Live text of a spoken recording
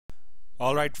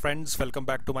Alright friends, welcome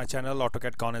back to my channel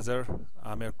AutoCAD Connoisseur.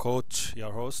 I'm your coach,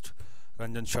 your host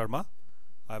Ranjan Sharma.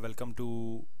 I welcome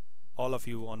to all of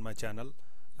you on my channel,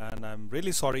 and I'm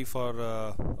really sorry for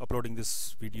uploading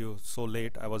this video so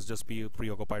late. I was just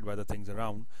preoccupied by the things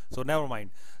around, so never mind.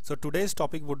 So today's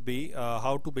topic would be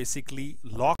how to basically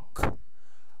lock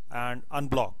and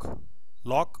unlock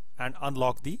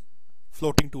the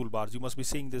floating toolbars. You must be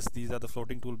seeing this. These are the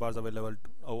floating toolbars available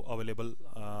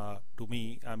to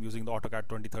me. I'm using the AutoCAD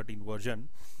 2013 version.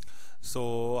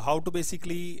 So how to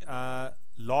basically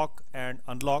lock and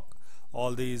unlock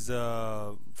all these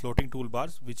floating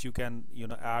toolbars, which you can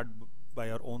add by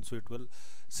your own. So it will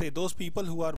say those people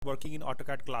who are working in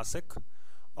AutoCAD Classic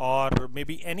or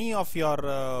maybe any of your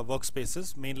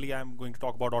workspaces. Mainly I'm going to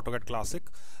talk about AutoCAD Classic.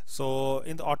 So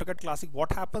in the AutoCAD Classic,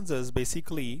 what happens is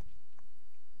basically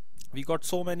we got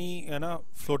so many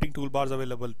floating toolbars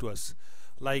available to us.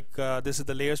 Like this is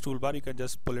the layers toolbar. You can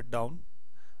just pull it down.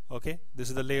 Okay, this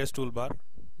is the layers toolbar.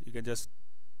 You can just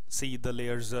see the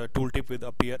layers tooltip will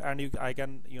appear, and I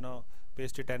can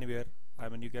paste it anywhere. I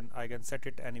can set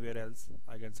it anywhere else.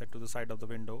 I can set to the side of the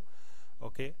window.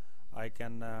 Okay, I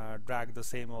can drag the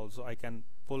same also. I can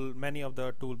pull many of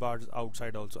the toolbars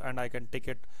outside also, and I can take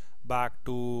it back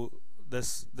to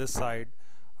this side.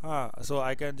 So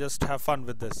I can just have fun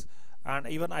with this, and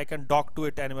even I can dock to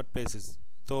it anywhere places.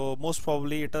 So most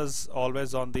probably it is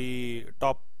always on the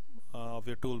top of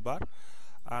your toolbar,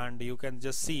 and you can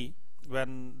just see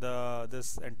when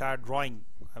this entire drawing,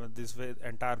 this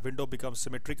entire window becomes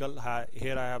symmetrical.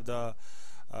 Here I have the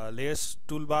layers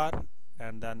toolbar,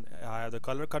 and then I have the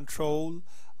color control.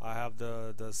 I have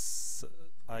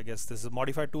I guess this is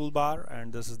modify toolbar,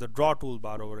 and this is the draw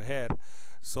toolbar over here.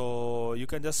 So you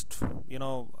can just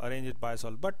arrange it by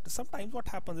yourself. But sometimes what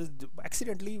happens is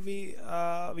accidentally we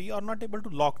are not able to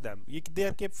lock them. They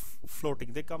are kept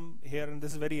floating. They come here, and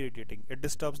this is very irritating. It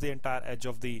disturbs the entire edge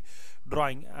of the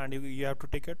drawing, and you have to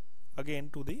take it again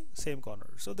to the same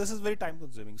corner. So this is very time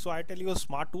consuming. So I tell you a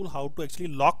smart tool how to actually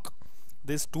lock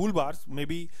these toolbars.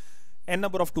 Maybe n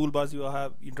number of toolbars you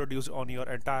have introduced on your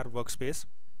entire workspace.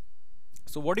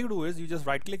 So what you do is you just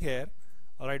right click here.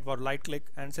 Alright, for right click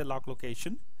and say lock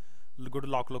location. Go to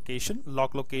lock location,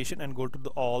 and go to the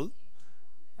all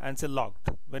and say locked.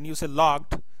 When you say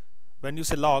locked,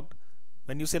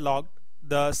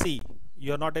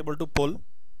 you're not able to pull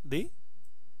the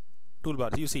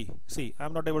toolbar. You see,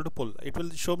 I'm not able to pull. It will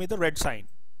show me the red sign.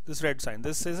 This red sign.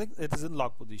 This says it is in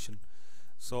lock position.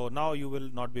 So now you will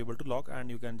not be able to lock, and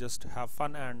you can just have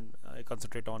fun and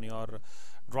concentrate on your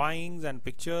drawings and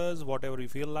pictures, whatever you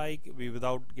feel like,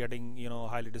 without getting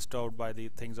highly disturbed by the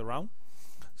things around.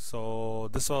 So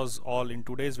this was all in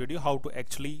today's video, how to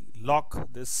actually lock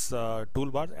this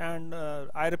toolbar. And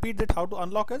I repeat that how to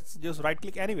unlock it. Just right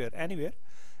click anywhere,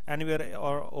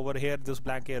 or over here this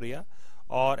blank area,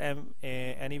 or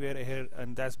anywhere here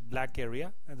in that blank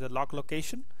area, and the lock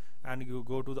location, and you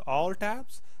go to the all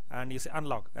tabs and you say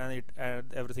unlock, and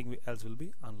everything else will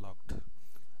be unlocked.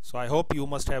 So I hope you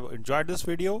must have enjoyed this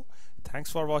video. Thanks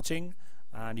for watching,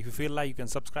 and if you feel like, you can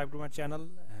subscribe to my channel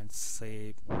and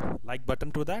say like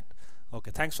button to that.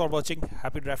 Okay, thanks for watching.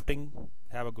 Happy drafting.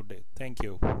 Have a good day. Thank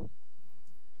you.